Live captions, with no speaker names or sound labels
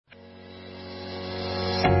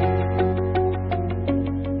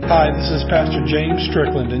Hi, this is Pastor James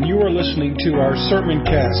Strickland, and you are listening to our sermon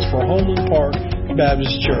cast for Homeland Park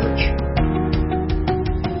Baptist Church.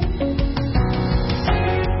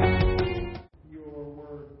 Your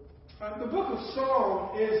word. The book of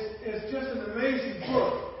Psalms is just an amazing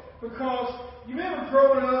book, because you remember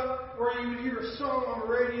growing up where you would hear a song on the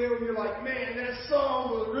radio and you're like, man, that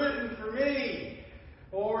song was written for me.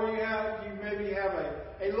 Or you maybe have a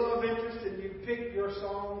love interest and you pick your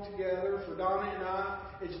song together. For Donna and I,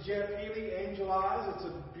 it's Jeff Healy, Angel Eyes. It's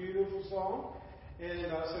a beautiful song. And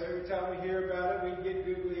so every time we hear about it, we get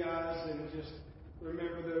googly eyes and just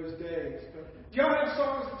remember those days. But do y'all have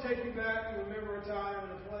songs that take you back and remember a time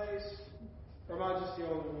and a place? Or am I just the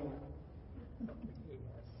only one?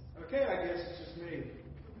 Okay, I guess it's just me.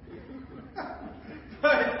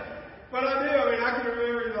 But I do. I can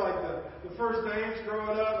remember the first dance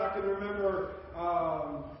growing up. I can remember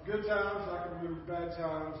good times. I can remember bad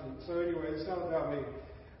times. And so anyway, it's not about me.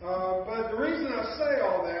 But the reason I say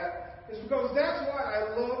all that is because that's why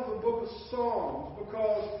I love the book of Psalms.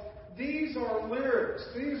 Because these are lyrics.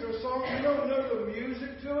 These are songs. You don't know the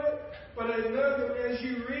music to it, but I know that as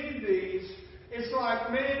you read these, it's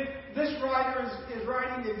like, man, this writer is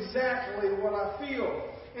writing exactly what I feel.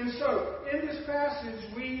 And so, in this passage,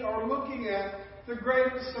 we are looking at the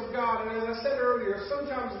greatness of God. And as I said earlier,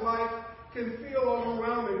 sometimes life can feel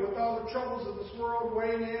overwhelming with all the troubles of this world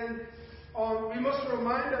weighing in. We must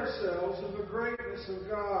remind ourselves of the greatness of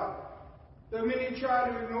God. Though many try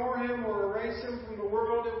to ignore Him or erase Him from the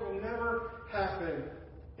world, it will never happen.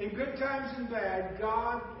 In good times and bad,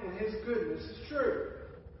 God and His goodness is true.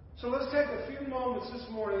 So let's take a few moments this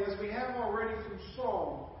morning, as we have already through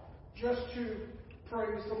Psalm, just to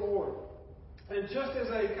praise the Lord. And just as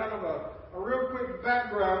a kind of a real quick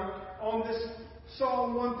background on this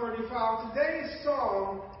Psalm 135, today's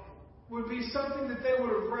psalm would be something that they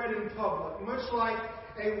would have read in public, much like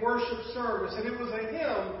a worship service. And it was a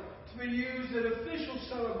hymn to be used at official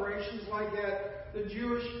celebrations like at the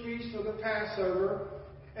Jewish feast of the Passover.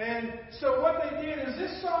 And so what they did is,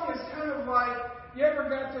 this song is kind of like, you ever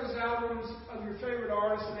got those albums of your favorite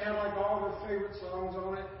artists and they have like all their favorite songs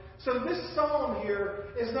on it? So this psalm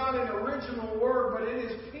here is not an original word, but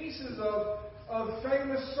it is pieces of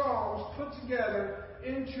famous psalms put together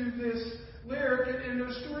into this lyric. And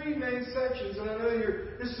there's three main sections. And I know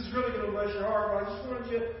this is really going to bless your heart, but I just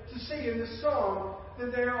wanted you to see in this psalm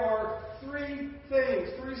that there are three things,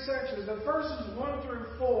 three sections. The first is 1 through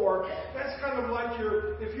 4. That's kind of like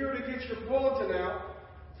if you were to get your bulletin out.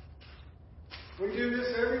 We do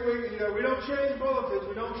this every week. We don't change bulletins.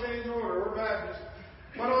 We don't change order. We're Baptists.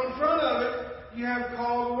 But on front of it, you have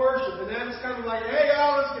call to worship. And that's kind of like, hey,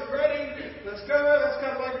 y'all, let's get ready. Let's go. That's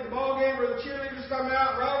kind of like the ball game where the cheerleaders come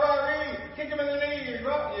out. Rah, rah, ree. Kick them in the knee.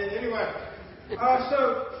 Yeah, anyway.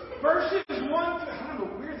 So, verses 1 through... I don't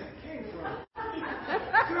know where that came from.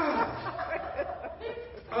 God.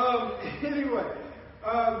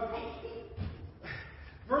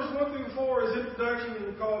 Verse 1 through 4 is introduction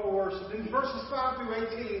and call to worship. In verses 5 through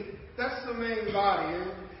 18, that's the main body.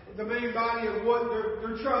 And the main body of what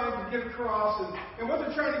they're trying to get across. And what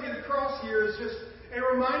they're trying to get across here is just a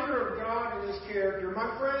reminder of God and His character.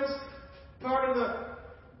 My friends, part of the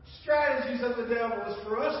strategies of the devil is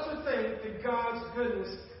for us to think that God's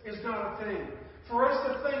goodness is not a thing. For us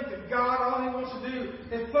to think that God, all He wants to do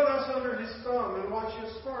is put us under His thumb and watch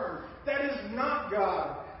us burn. That is not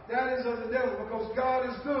God. That is of the devil, because God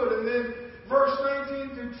is good. And then verse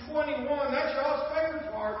 19 through 21, that's y'all's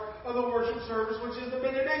favorite part of the worship service, which is the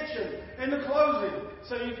benediction and the closing.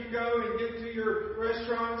 So you can go and get to your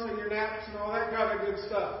restaurants and your naps and all that kind of good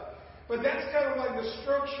stuff. But that's kind of like the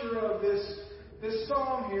structure of this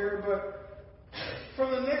psalm here. But for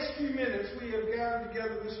the next few minutes we have gathered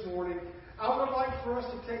together this morning, I would like for us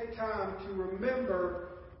to take time to remember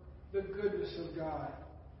the goodness of God.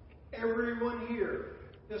 Everyone here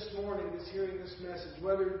this morning is hearing this message,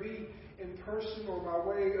 whether it be in person or by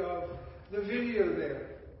way of the video there.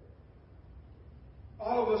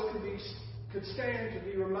 All of us could stand to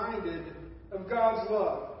be reminded of God's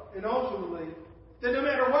love. And ultimately, that no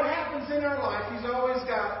matter what happens in our life, He's always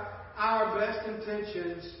got our best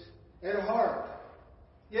intentions at heart.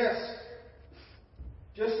 Yes,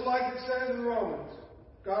 just like it says in Romans,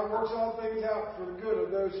 God works all things out for the good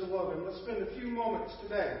of those who love Him. Let's spend a few moments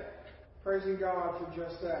today praising God for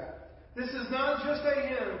just that. This is not just a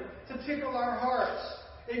hymn to tickle our hearts.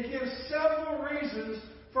 It gives several reasons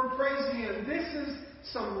for praising Him. This is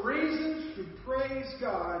some reasons to praise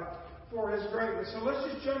God for His greatness. So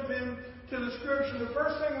let's just jump in to the Scripture. The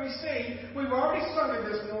first thing we see, we've already sung it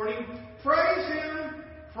this morning, praise Him,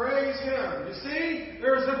 praise Him. You see,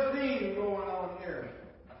 there's a theme going on here.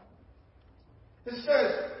 It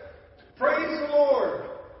says, Praise the Lord.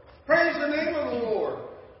 Praise the name of the Lord.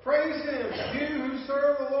 Praise Him, you who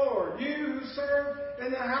serve the Lord. You who serve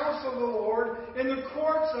in the house of the Lord, in the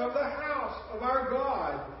courts of the house of our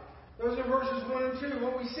God. Those are verses 1 and 2.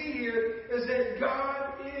 What we see here is that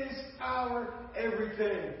God is our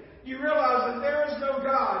everything. You realize that there is no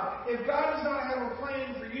God. If God does not have a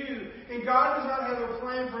plan for you, and God does not have a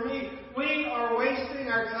plan for me, we are wasting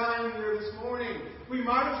our time here this morning. We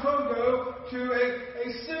might as well go to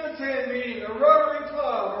a cemetery meeting, a Rotary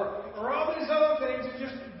Club, or all these other things that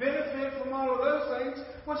just benefit from all of those things,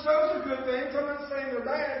 which those are good things. I'm not saying they're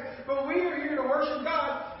bad, but we are here to worship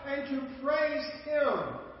God and to praise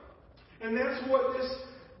Him. And that's what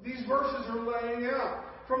these verses are laying out.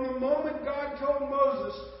 From the moment God told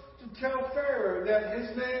Moses to tell Pharaoh that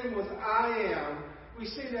his name was I Am, we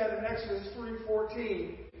see that in Exodus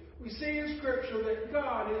 3:14. We see in Scripture that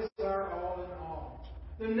God is our all in all.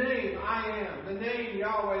 The name I Am, the name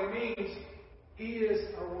Yahweh means He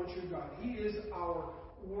is our one true God. He is our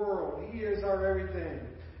world. He is our everything.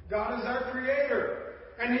 God is our Creator.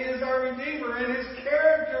 And He is our Redeemer. And His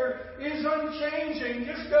character is unchanging.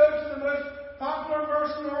 Just go to the most popular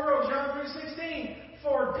verse in the world, John 3:16.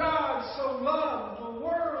 For God so loved the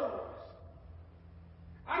world.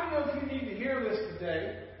 I don't know if you need to hear this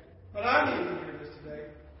today, but I need to hear this today.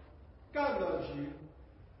 God loves you.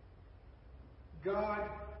 God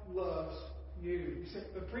loves you. You say,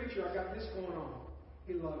 but preacher, I got this going on.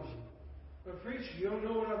 He loves you. But preacher, you don't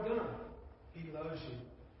know what I've done. He loves you.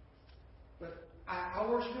 But I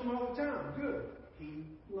worship Him all the time. Good. He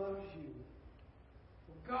loves you.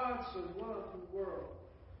 For God so loved the world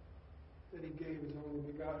that He gave His only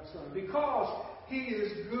begotten Son. Because He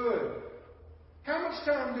is good. How much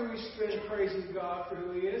time do we spend praising God for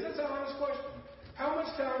who He is? That's an honest question. How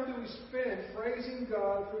much time do we spend praising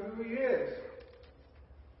God for who He is?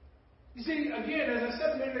 You see, again, as I said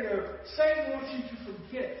a minute ago, Satan wants you to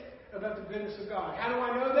forget about the goodness of God. How do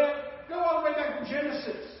I know that? Go all the way back to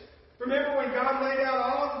Genesis. Remember when God laid out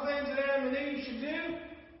all the things that Adam and Eve should do?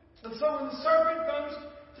 And so when the serpent comes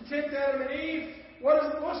to tempt Adam and Eve, what's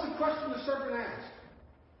the question the serpent asked?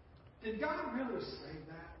 Did God really say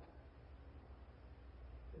that?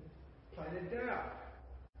 Planted doubt.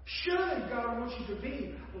 Surely God wants you to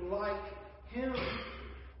be like Him.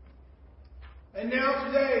 And now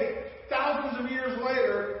today, thousands of years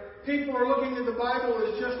later, people are looking at the Bible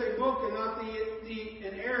as just a book and not the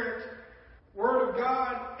inerrant Word of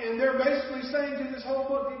God. And they're basically saying to this whole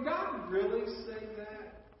book, did God really say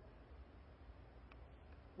that?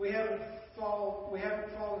 We haven't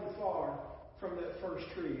fallen far from that first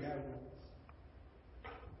tree, have we?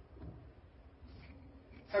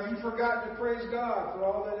 Have you forgotten to praise God for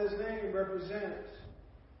all that His name represents?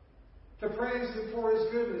 To praise Him for His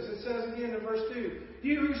goodness. It says again in verse 2,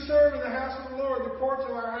 you who serve in the house of the Lord, the courts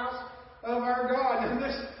of our house of our God. And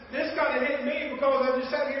this kind of hit me because I just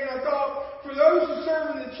sat here and I thought, for those who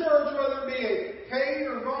serve in the church, whether it be a paid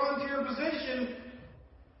or volunteer position,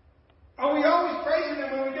 are we always praising Him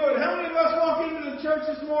when we do it? How many of us walk into the church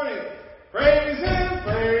this morning? Praise Him,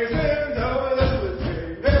 praise Him, oh, this is Him.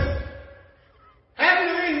 Happy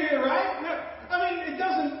to be here, right? No, I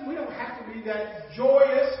mean, we don't have to be that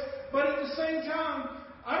joyous, but at the same time,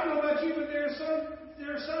 I don't know about you, but there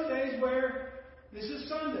are some days where this is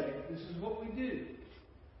Sunday, this is what we do.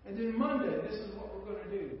 And then Monday, this is what we're going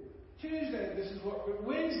to do. Tuesday, this is what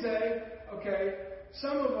Wednesday, okay,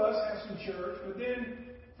 some of us have some church, but then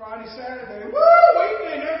Friday, Saturday, woo,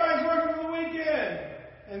 weekend, everybody's working for the weekend.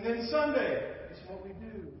 And then Sunday, it's what we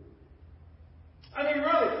do. I mean,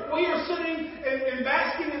 really, we are sitting and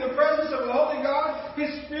basking in the presence of the Holy God.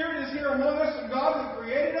 His Spirit is here among us, the God that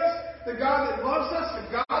created us, the God that loves us,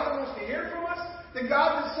 the God that wants to hear from us, the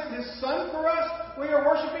God that sent His Son for us. We are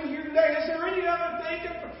worshiping here today. Is there any other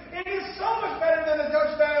thing? It is so much better than a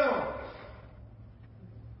touchdown.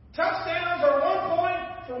 Touchdowns are 1 point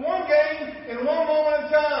for one game in one moment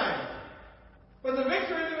of time. But the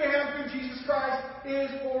victory that we have through Jesus Christ is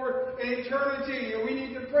for an eternity. And we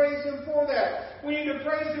need to praise Him for that. We need to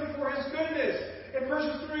praise Him for His goodness. In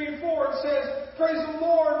verses 3 and 4 it says, praise the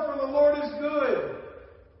Lord, for the Lord is good.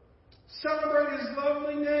 Celebrate His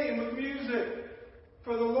lovely name with music.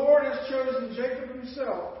 For the Lord has chosen Jacob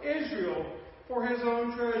Himself, Israel, for His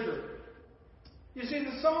own treasure. You see,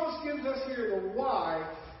 the psalmist gives us here the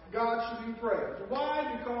why God should be praised.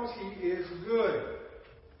 Why? Because He is good.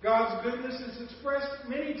 God's goodness is expressed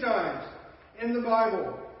many times in the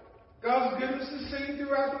Bible. God's goodness is seen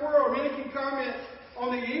throughout the world. Many can comment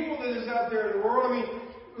on the evil that is out there in the world. I mean,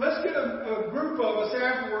 let's get a group of us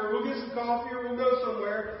afterward. We'll get some coffee or we'll go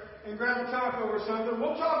somewhere and grab a taco or something.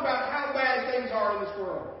 We'll talk about how bad things are in this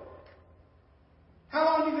world. How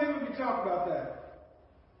long do you think we could talk about that?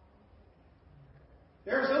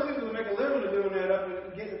 There are some people who make a living of doing that, up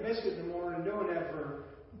and getting a biscuit in the morning and doing that for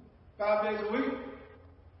 5 days a week.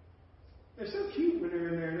 They're so cute when they're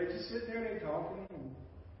in there, and they just sit there and they talk.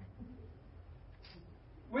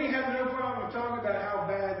 We have no problem talking about how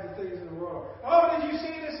bad the things in the world are. Oh, did you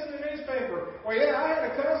see this in the newspaper? Well, yeah, I had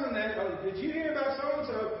a cousin that, did you hear about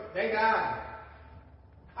so-and-so? They died.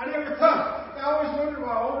 I never thought. I always wondered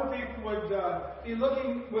why older people would be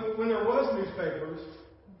looking, when there was newspapers,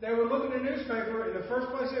 they would look at the newspaper, and the first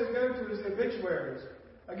place they would go to is the obituaries.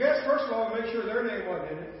 I guess, first of all, to make sure their name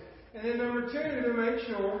wasn't in it. And then number two, to make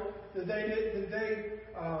sure that they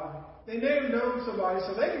may have known somebody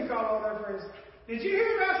so they can call all their friends. Did you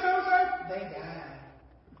hear about so-and-so? They died.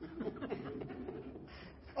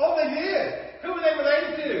 Oh, they did. Who were they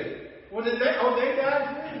related to? Well, they died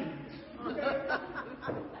too. Okay.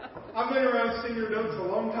 I've been around senior adults a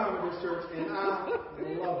long time in this church, and I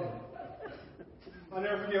love it. I'll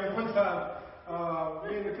never forget one time,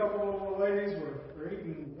 me and a couple of ladies were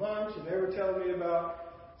eating lunch, and they were telling me about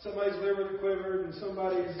somebody's liver that quivered, and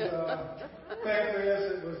somebody's pancreas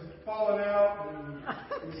that was falling out,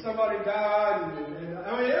 and somebody died, and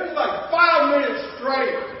I mean, it was like 5 minutes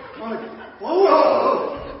straight. I'm like,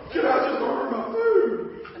 whoa, can I just order my food?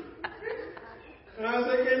 And I was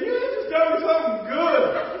thinking, you just tell me something good.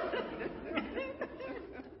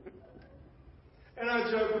 And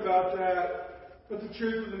I joke about that, but the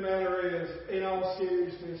truth of the matter is, in all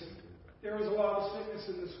seriousness, there is a lot of sickness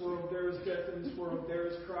in this world. There is death in this world. There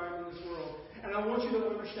is crime in this world. And I want you to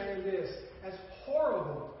understand this. As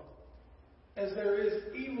horrible as there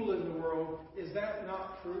is evil in the world, is that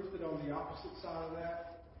not proof that on the opposite side of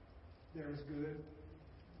that, there is good?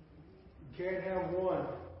 You can't have one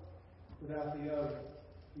without the other.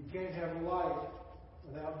 You can't have light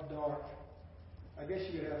without the dark. I guess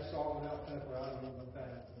you could have salt without pepper. I don't know about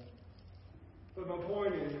that. But my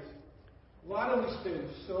point is, why do we spend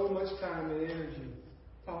so much time and energy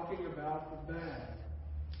talking about the bad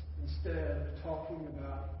instead of talking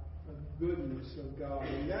about the goodness of God?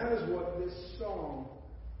 And that is what this song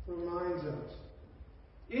reminds us.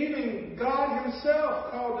 Even God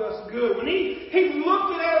Himself called us good. When He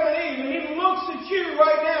looked at Adam and Eve, and He looks at you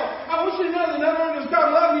right now, I want you to know that not only does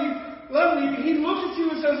God love you, He looks at you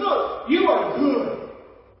and says, look, you are good.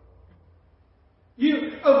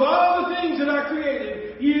 Of all the things that I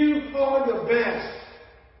created, you are the best.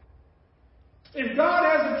 If God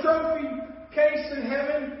has a trophy case in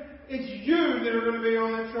heaven, it's you that are going to be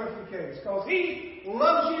on that trophy case. Because He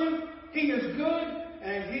loves you, He is good,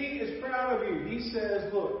 and He is proud of you. He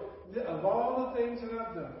says, look, of all the things that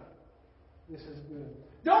I've done, this is good.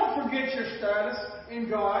 Don't forget your status in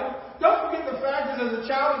God. Don't forget the fact that as a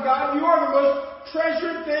child of God, you are the most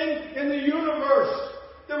treasured thing in the universe.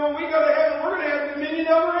 That when we go to heaven, we're going to have dominion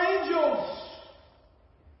over angels.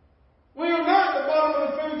 We are not the bottom of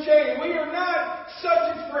the food chain. We are not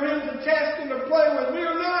subjects for Him to test and to play with. We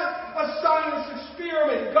are not a science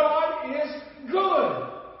experiment. God is good.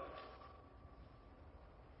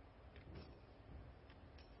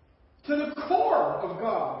 To the core of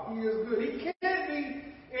God, He is good. He can't be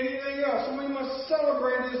anything else, and we must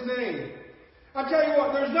celebrate His name. I tell you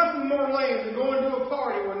what, there's nothing more lame than going to a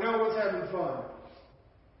party when no one's having fun.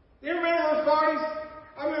 You ever been to those parties?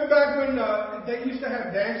 I remember back when they used to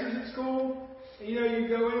have dances at school. And, you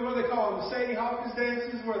go in, what do they call them? The Sadie Hawkins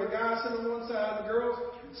dances, where the guys sit on one side and the girls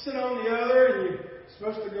sit on the other, and you're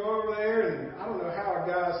supposed to go over there. And I don't know how a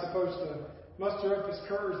guy's supposed to muster up his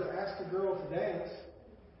courage to ask a girl to dance.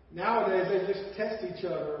 Nowadays, they just test each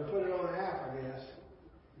other and put it on an app, I guess.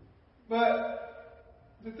 But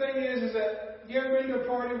the thing is that you ever been to a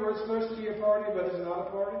party where it's supposed to be a party, but it's not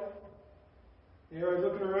a party? You ever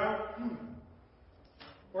looking around?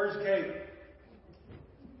 Where's Kate?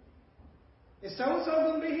 Is so-and-so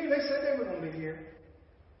going to be here? They said they were going to be here.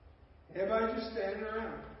 Everybody just standing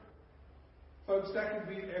around. Folks, that could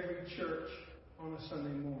be every church on a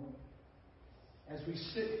Sunday morning. As we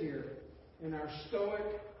sit here in our stoic,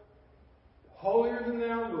 holier than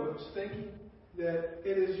thou looks, thinking that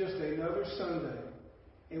it is just another Sunday,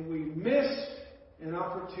 and we miss an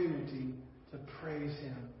opportunity to praise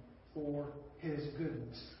Him for His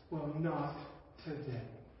goodness. Well, not today.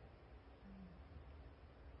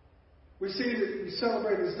 We see that we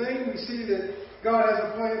celebrate His name. We see that God has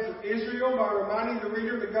a plan for Israel by reminding the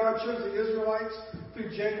reader that God chose the Israelites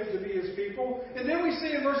through Jacob to be His people. And then we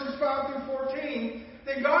see in verses 5 through 14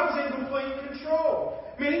 that God is in complete control.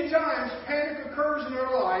 Many times, panic occurs in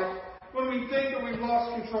our life when we think that we've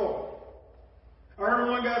lost control. I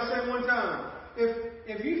heard one guy say one time,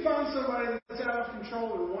 if you find somebody that's out of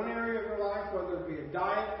control in one area of your life, whether it be a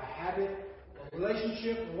diet, a habit,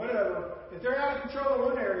 relationship, or whatever, if they're out of control in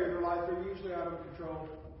one area of their life, they're usually out of control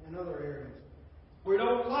in other areas. We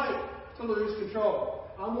don't like to lose control.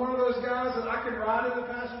 I'm one of those guys that I can ride in the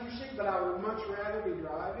passenger seat, but I would much rather be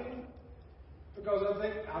driving because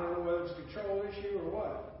I don't know whether it's a control issue or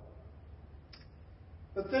what.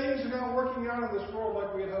 But things are not working out in this world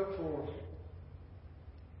like we had hoped for.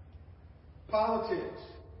 Politics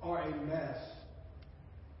are a mess.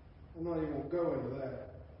 I'm not even going to go into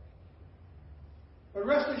that. But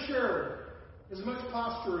rest assured, as much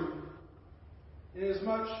posturing and as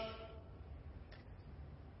much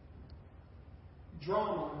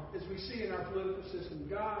drama as we see in our political system,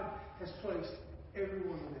 God has placed every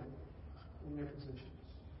one of them in their positions.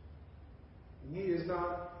 And He is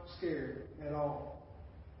not scared at all.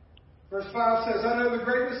 Verse 5 says, I know the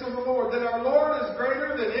greatness of the Lord, that our Lord is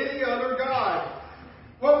greater than any other God.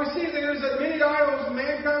 What we see there is that many idols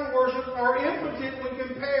mankind worship are impotent when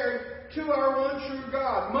compared to our one true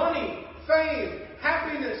God. Money, fame,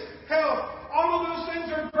 happiness, health, all of those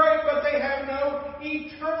things are great, but they have no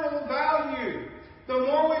eternal value. The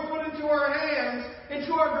more we put into our hands,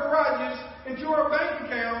 into our garages, into our bank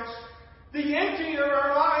accounts, the emptier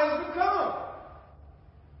our lives become.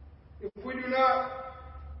 If we do not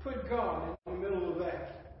put God in the middle of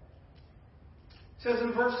that. It says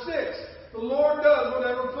in verse 6, the Lord does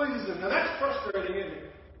whatever pleases Him. Now that's frustrating, isn't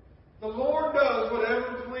it? The Lord does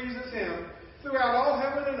whatever pleases Him throughout all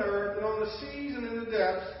heaven and earth, and on the seas and in the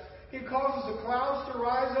depths. He causes the clouds to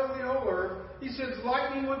rise over the whole earth. He sends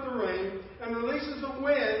lightning with the rain, and releases the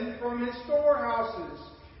wind from His storehouses.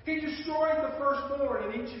 He destroyed the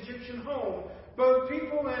firstborn in each Egyptian home, both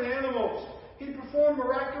people and animals. He performed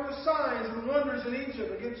miraculous signs and wonders in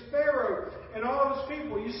Egypt against Pharaoh and all of his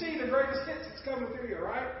people. You see the greatest hits that's coming through here,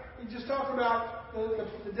 right? He just talked about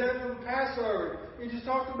the death of the Passover. He just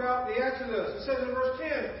talked about the Exodus. It says in verse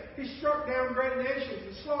 10, He struck down great nations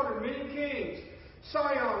and slaughtered many kings.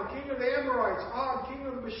 Sihon, king of the Amorites, Og, king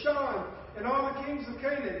of Bashan, and all the kings of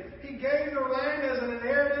Canaan. He gave their land as an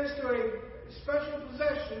inheritance to a special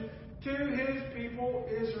possession to His people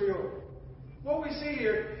Israel. What we see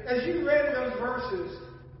here, as you read those verses,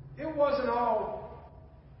 it wasn't all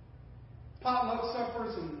potluck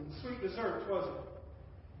suppers and sweet desserts, was it?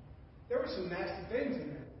 There were some nasty things in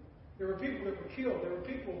there. There were people that were killed. There were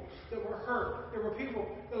people that were hurt. There were people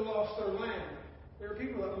that lost their land. There were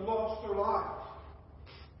people that lost their lives.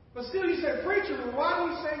 But still you say, preacher, well, why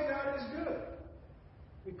do you say God is good?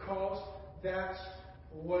 Because that's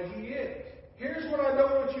what He is. Here's what I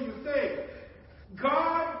don't want you to think.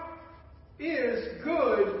 God is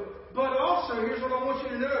good, but also, here's what I want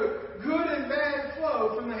you to know, good and bad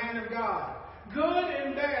flow from the hand of God. Good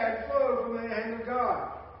and bad flow from the hand of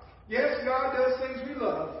God. Yes, God does things we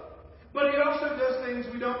love, but He also does things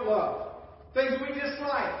we don't love. Things we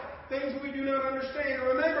dislike. Things we do not understand.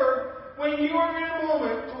 Remember, when you are in a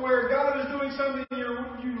moment to where God is doing something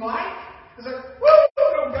you like, it's like,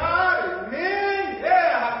 woo, God, amen,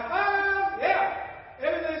 yeah, high five, yeah.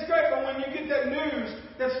 Everything's great, but when you get that news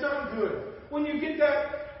that's not good, when you get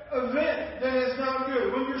that event that is not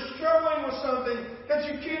good, when you're struggling with something that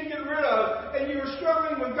you can't get rid of, and you're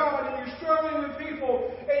struggling with God, and you're struggling with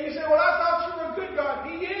people, and you say, well, I thought you were a good God.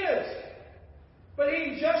 He is. But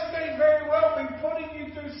He just may very well be putting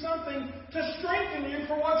you through something to strengthen you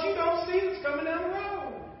for what you don't see that's coming down the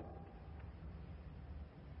road.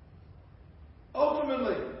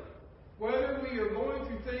 Ultimately, whether we are going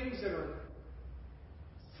through things that are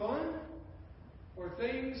fun or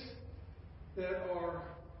things that are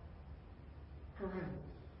horrendous,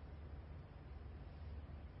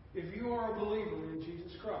 if you are a believer in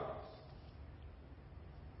Jesus Christ,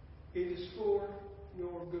 it is for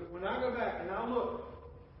your good. When I go back and I look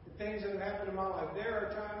at things that have happened in my life, there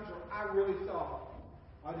are times where I really thought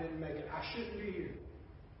I didn't make it. I shouldn't be here.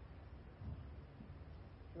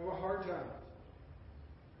 There were hard times.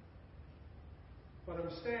 But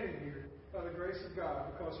I'm standing here by the grace of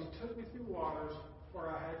God because He took me through waters where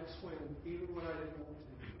I had to swim even when I didn't want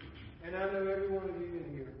to. And I know every one of you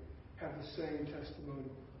in here have the same testimony.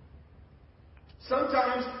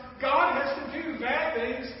 Sometimes God has to do bad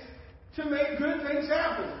things to make good things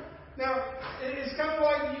happen. Now, it's kind of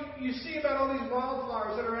like you see about all these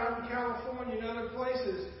wildfires that are out in California and other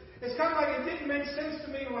places. It's kind of like it didn't make sense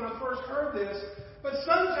to me when I first heard this, but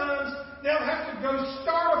sometimes they'll have to go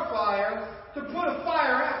start a fire to put a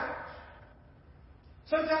fire out.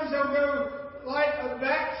 Sometimes they'll go light a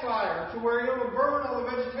backfire to where it'll burn all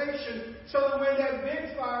the vegetation so that when that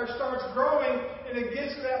big fire starts growing and it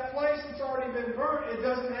gets to that place that's already been burnt, it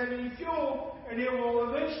doesn't have any fuel and it will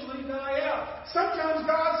eventually die out. Sometimes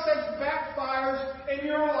God sets backfires in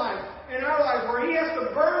your life, in our life, where He He has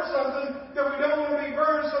to burn something that we don't want to be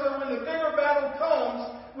burned, so that when the bigger battle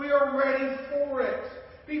comes, we are ready for it.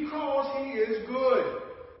 Because He is good.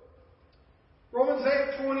 Romans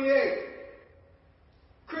 8:28.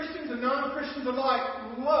 Christians and non-Christians alike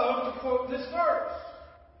love to quote this verse.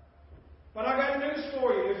 But I got news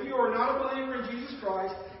for you. If you are not a believer in Jesus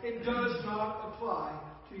Christ, it does not apply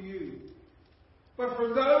to you. But for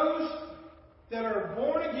those that are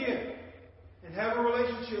born again and have a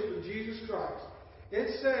relationship with Jesus Christ,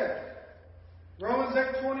 it says, Romans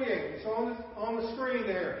 8:28, it's on the screen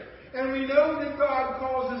there. And we know that God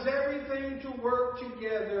causes everything to work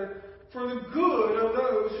together for the good of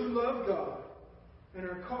those who love God and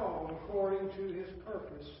are called according to His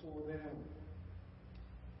purpose for them.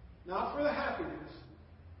 Not for the happiness,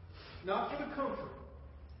 not for the comfort,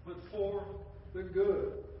 but for the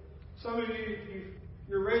good. Some of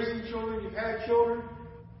you're raising children, you've had children.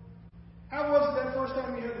 How was it that first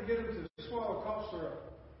time you had to get them to swallow cough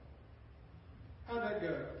syrup? How'd that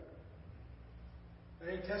go?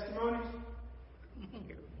 Any testimonies?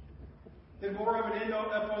 Did more of it end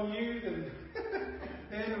up on you than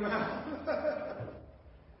in the mouth?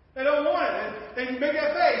 They don't want it. They make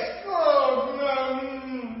that face. Oh, no.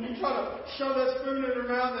 You try to shove that spoon in their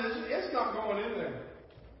mouth, and it's not going in there.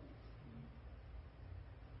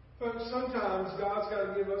 Folks, sometimes God's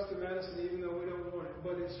got to give us the medicine even though we don't want it,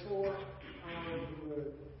 but it's for our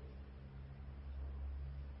good.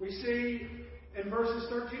 We see in verses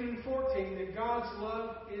 13 and 14 that God's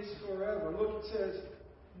love is forever. Look, it says,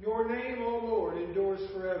 Your name, O Lord, endures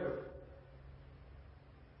forever.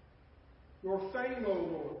 Your fame, O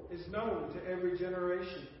Lord, is known to every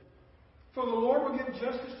generation. For the Lord will give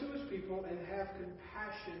justice to His people and have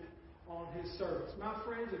compassion on His servants. My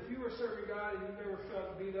friends, if you are serving God and you've ever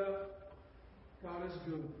felt beat up, God is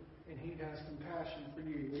good and He has compassion for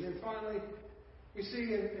you. And then finally, we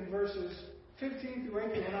see in verses 15 through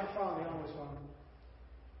 18, we're not finally, almost finally.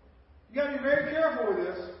 You've got to be very careful with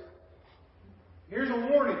this. Here's a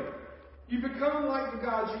warning. You become like the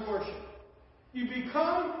gods you worship. You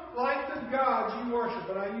become like the gods you worship.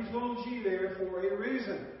 And I use little g there for a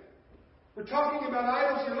reason. We're talking about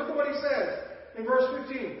idols here. Look at what he says in verse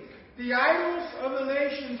 15. The idols of the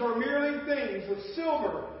nations are merely things of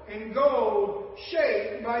silver and gold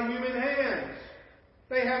shaped by human hands.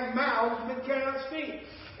 They have mouths but cannot speak,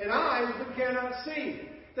 and eyes but cannot see.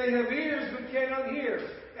 They have ears but cannot hear,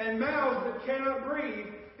 and mouths but cannot breathe.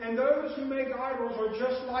 And those who make idols are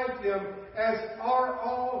just like them, as are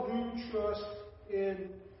all who trust in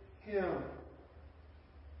Him.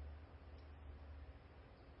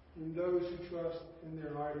 And those who trust in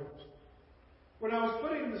their idols. When I was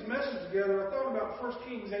putting this message together, I thought about 1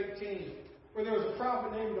 Kings 18, where there was a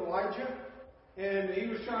prophet named Elijah, and he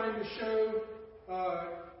was trying to show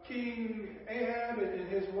King Ahab and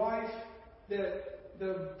his wife that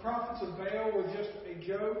the prophets of Baal were just a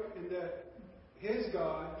joke, and that his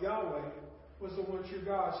God, Yahweh, was the one true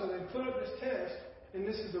God. So they put up this test, and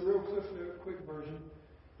this is the real Cliff Note quick version.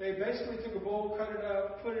 They basically took a bowl, cut it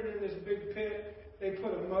up, put it in this big pit. They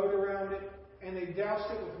put a moat around it, and they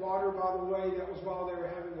doused it with water, by the way. That was while they were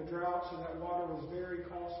having a drought, so that water was very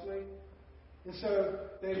costly. And so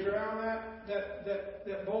they drowned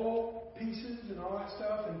that bowl, pieces and all that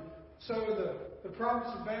stuff. And so the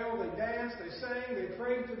prophets of Baal, they danced, they sang, they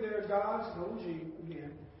prayed to their gods, little G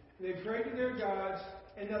again. And they prayed to their gods,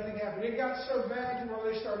 and nothing happened. It got so bad to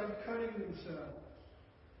where they started cutting themselves,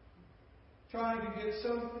 trying to get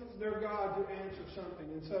their God to answer something.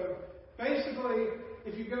 And so basically,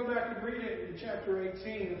 if you go back and read it in chapter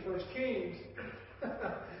 18 of 1 Kings,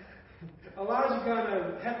 Elijah kind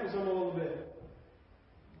of heckles them a little bit.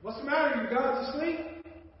 What's the matter? Are your gods asleep?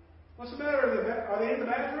 What's the matter? Are they in the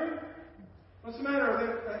bathroom? What's the matter?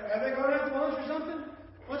 Are they going out to lunch or something?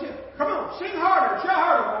 Come on, sing harder, shout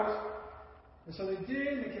harder, boys. And so they did,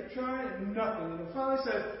 and they kept trying, and nothing. And they finally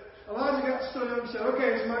said, Elijah stood up and said,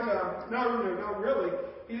 okay, it's my time. No, not really.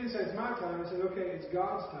 He didn't say it's my time. He said, okay, it's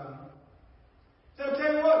God's time. He said, I'll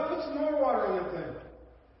tell you what, put some more water on that thing.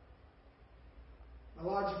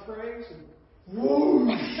 Elijah prays, and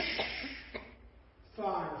whoosh!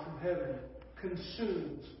 Fire from heaven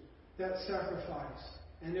consumes that sacrifice.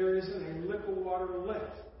 And there isn't a lick of water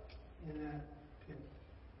left in that pit.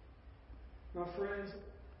 My friends,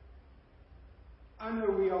 I know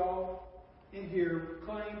we all in here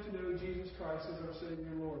claim to know Jesus Christ as our Savior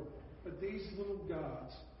and Lord. But these little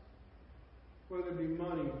gods, whether it be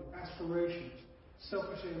money, aspirations,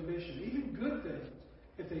 selfish ambition, even good things,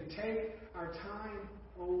 if they take our time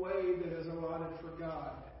away that is allotted for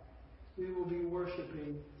God, we will be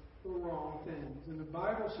worshiping the wrong things. And the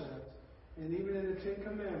Bible says, and even in the Ten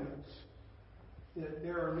Commandments, that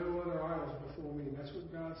there are no other idols before me. That's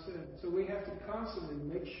what God said. So we have to constantly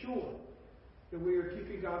make sure that we are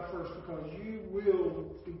keeping God first, because you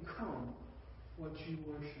will become what you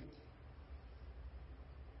worship.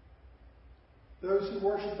 Those who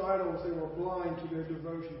worshipped idols, they were blind to their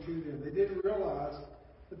devotion to them. They didn't realize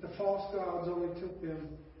that the false gods only took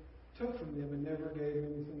from them and never gave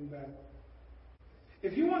anything back.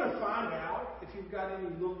 If you want to find out if you've got any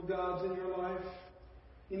little gods in your life,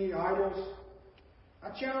 any idols, I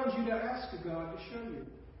challenge you to ask God to show you.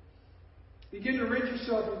 Begin to rid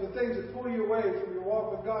yourself of the things that pull you away from your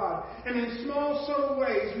walk with God. And in small, subtle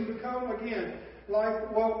ways, we become, again,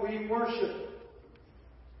 like what we worship.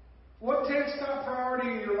 What takes top priority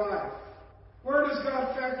in your life? Where does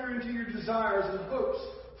God factor into your desires and hopes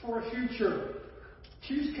for a future?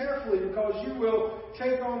 Choose carefully, because you will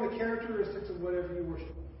take on the characteristics of whatever you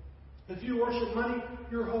worship. If you worship money,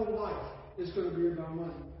 your whole life is going to be about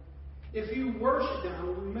money. If you worship,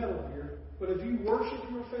 now I'm metal here, but if you worship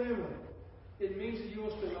your family, it means that you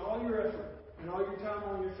will spend all your effort and all your time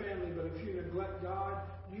on your family. But if you neglect God,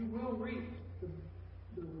 you will reap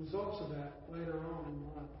the results of that later on in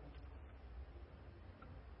life.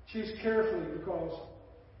 Choose carefully, because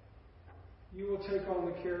you will take on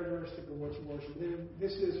the characteristic of what you worship. Then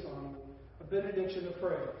this is finally a benediction of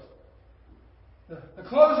praise. The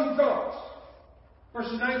closing thoughts,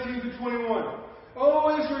 verses 19 to 21.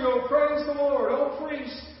 O Israel, praise the Lord. O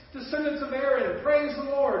priests, descendants of Aaron, praise the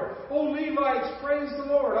Lord. O Levites, praise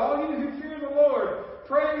the Lord. All you who fear the Lord,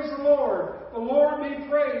 praise the Lord. The Lord be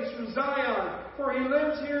praised from Zion, for He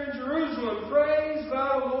lives here in Jerusalem. Praise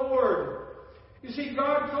the Lord. You see,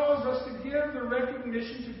 God calls us to give the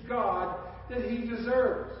recognition to God that He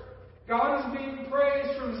deserves. God is being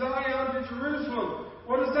praised from Zion to Jerusalem.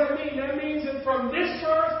 What does that mean? That means that from this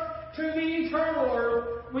earth to the eternal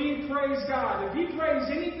earth, we praise God. If you praise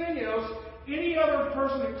anything else, any other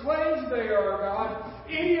person that claims they are God,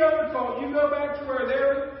 any other cult, you go back to where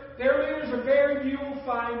their leaders are buried, you will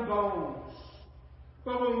find bones.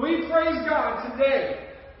 But when we praise God today,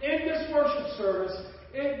 in this worship service,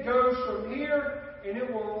 it goes from here and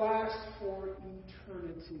it will last for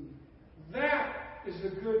eternity. That is the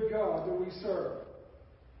good God that we serve.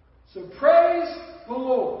 So praise the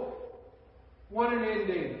Lord. What an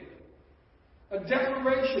ending. A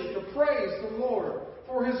declaration to praise the Lord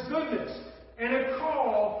for His goodness, and a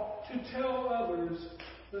call to tell others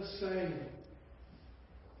the same.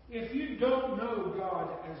 If you don't know God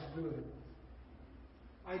as good,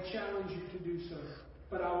 I challenge you to do so.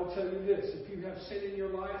 But I will tell you this, if you have sin in your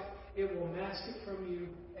life, it will mask it from you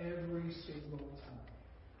every single time.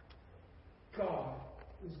 God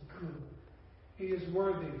is good. He is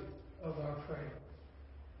worthy of our praise.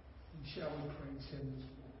 And shall we praise Him this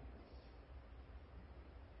morning?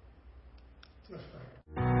 Let's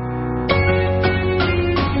pray.